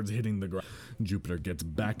backwards, hitting the ground. Jupiter gets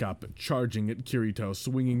back up, charging at Kirito,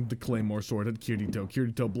 swinging the Claymore sword at Kirito.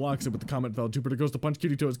 Kirito blocks it with the comet fell. Jupiter goes to punch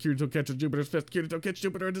Kirito as Kirito catches Jupiter's fist. Kirito catches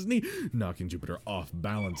Jupiter at his knee, knocking Jupiter off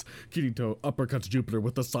balance. Kirito uppercuts Jupiter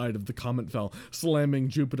with the side of the comet fell, slamming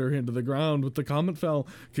Jupiter into the ground with the comet fell.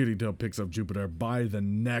 Kirito picks up Jupiter by the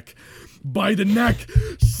neck,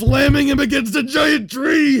 slamming him against a giant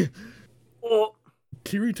tree. Oh.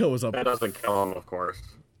 Kirito is up. That doesn't kill him, of course.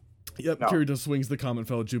 Yep, no. Kirito swings the comet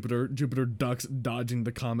fell at Jupiter. Jupiter ducks, dodging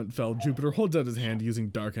the comet fell. Jupiter holds out his hand using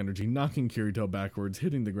dark energy, knocking Kirito backwards,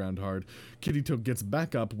 hitting the ground hard. Kirito gets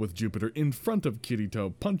back up with Jupiter in front of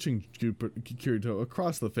Kirito, punching Kirito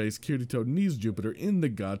across the face. Kirito knees Jupiter in the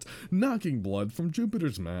guts, knocking blood from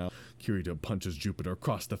Jupiter's mouth. Kirito punches Jupiter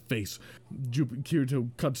across the face. Kirito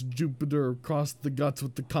cuts Jupiter across the guts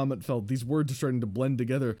with the comet fell. These words are starting to blend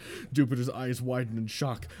together. Jupiter's eyes widen in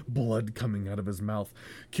shock, blood coming out of his mouth.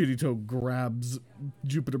 Kirito grabs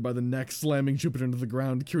Jupiter by the neck, slamming Jupiter into the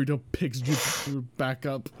ground. Kirito picks Jupiter back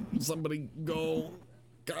up. Somebody go.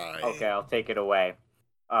 Guy. Okay, I'll take it away.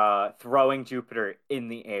 Throwing Jupiter in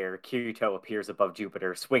the air, Kirito appears above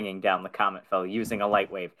Jupiter, swinging down the comet fell using a light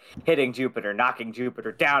wave, hitting Jupiter, knocking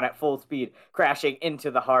Jupiter down at full speed, crashing into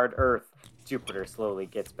the hard earth. Jupiter slowly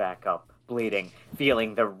gets back up, bleeding,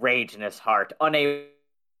 feeling the rage in his heart, unable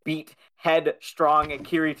beat headstrong at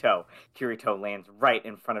Kirito. Kirito lands right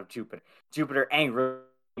in front of Jupiter. Jupiter angrily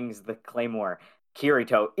swings the Claymore.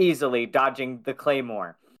 Kirito easily dodging the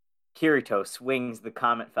Claymore. Kirito swings the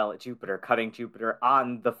comet fell at Jupiter, cutting Jupiter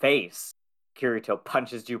on the face. Kirito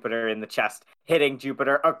punches Jupiter in the chest, hitting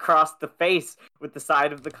Jupiter across the face with the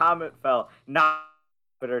side of the comet fell, knocking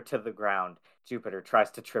Jupiter to the ground. Jupiter tries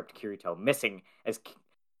to trip Kirito, missing as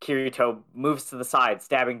Kirito moves to the side,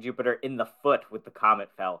 stabbing Jupiter in the foot with the comet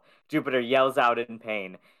fell. Jupiter yells out in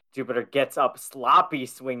pain. Jupiter gets up, sloppy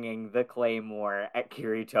swinging the claymore at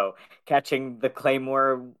Kirito, catching the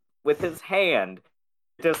claymore with his hand.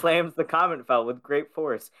 Kirito slams the comet fell with great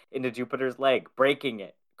force into Jupiter's leg, breaking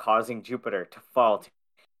it, causing Jupiter to fall.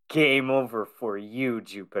 Game over for you,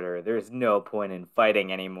 Jupiter. There's no point in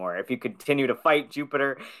fighting anymore. If you continue to fight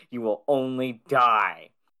Jupiter, you will only die.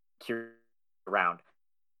 Kirito around,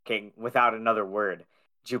 without another word.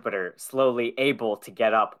 Jupiter, slowly able to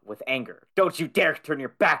get up with anger. Don't you dare turn your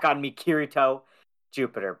back on me, Kirito!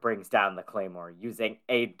 Jupiter brings down the claymore using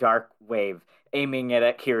a dark wave, aiming it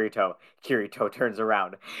at Kirito. Kirito turns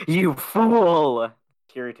around. You fool!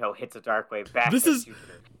 Kirito hits a dark wave back at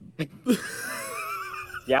Jupiter.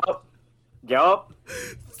 Yup.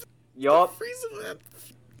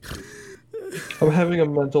 I'm having a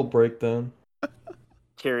mental breakdown.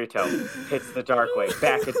 Kirito hits the dark wave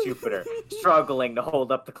back at Jupiter, struggling to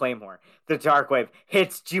hold up the claymore. The dark wave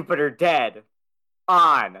hits Jupiter dead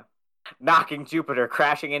on, knocking Jupiter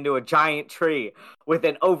crashing into a giant tree with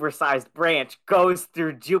an oversized branch goes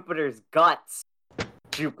through Jupiter's guts.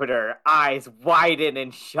 Jupiter, eyes widen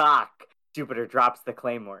in shock. Jupiter drops the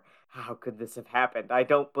claymore. How could this have happened? I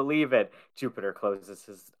don't believe it. Jupiter closes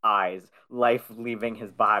his eyes, life leaving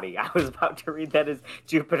his body. I was about to read that as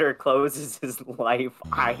Jupiter closes his life,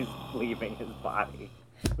 eyes leaving his body,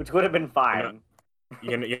 which would have been fine.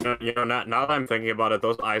 You know. Now that I'm thinking about it,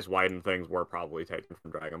 those eyes widen things were probably taken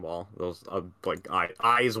from Dragon Ball. Those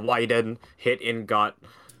eyes widen, hit in gut.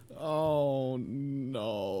 Oh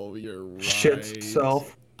no, you're right. Shit's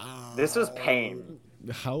itself. This was pain.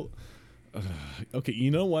 How? Okay, you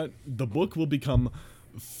know what? The book will become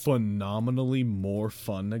phenomenally more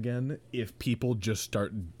fun again if people just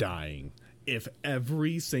start dying. If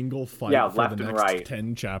every single fight for the next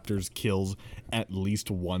 10 chapters kills at least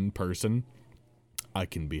one person, I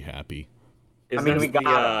can be happy. Is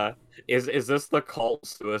this the cult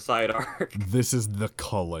suicide arc? This is the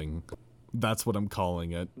culling. That's what I'm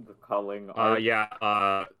calling it. The culling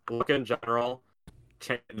arc. Look in general.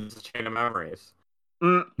 Chain of memories.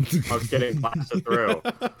 I was getting blasted through.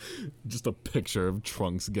 Just a picture of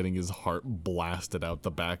Trunks getting his heart blasted out the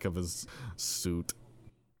back of his suit.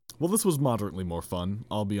 Well, this was moderately more fun,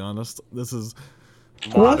 I'll be honest. This is...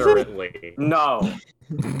 Moderately. No.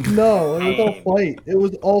 No, it was all fight. It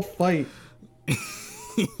was all fight.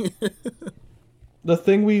 The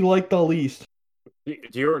thing we liked the least. Do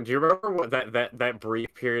you remember what that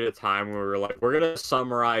brief period of time where we were like, we're gonna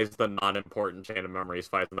summarize the non-important Chain of Memories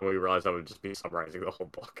fights, and then we realized that would just be summarizing the whole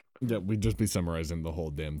book. Yeah, we'd just be summarizing the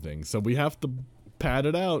whole damn thing. So we have to pad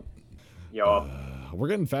it out. Yo. We're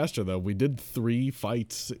getting faster though. We did 3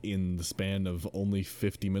 fights in the span of only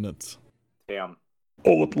 50 minutes. Damn.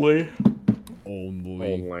 Only.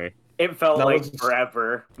 It felt That like was-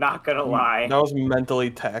 forever. Not gonna lie. That was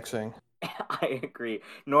mentally taxing. I agree.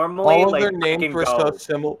 Normally, All of like, their I names can were go-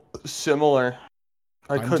 so similar.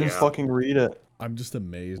 I I'm couldn't just- fucking read it. I'm just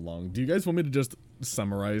amazed. Long. Do you guys want me to just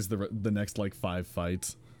summarize the next like 5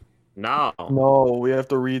 fights? No. No, we have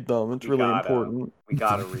to read them. It's We really gotta. important. We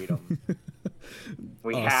gotta read them.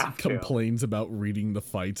 We Us have to. complains about reading the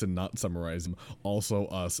fights and not summarizing them. Also,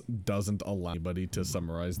 us doesn't allow anybody to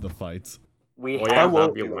summarize the fights. We Well, have yeah, I will-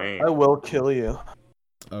 that'd be lame. I will kill you.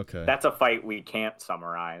 Okay. That's a fight we can't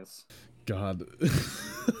summarize. God.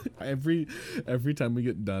 every time we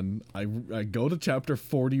get done, I go to chapter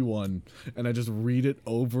 41 and I just read it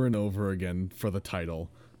over and over again for the title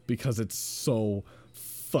because it's so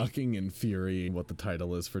fucking infuriating what the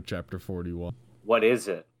title is for chapter 41. What is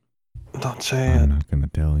it? Don't say I'm it. not gonna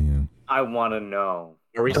tell you. I want to know.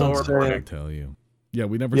 Are we still Don't say recording? I'll tell you. Yeah,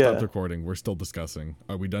 we never Yeah. stopped recording. We're still discussing.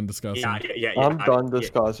 Are we done discussing? Yeah. I'm done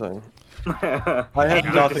discussing. I have I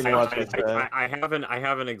nothing need to left say- to say. I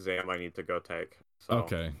have an exam I need to go take. So.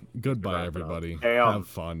 Okay. Goodbye, Wrap it up. everybody. Damn. Have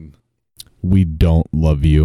fun. We don't love you.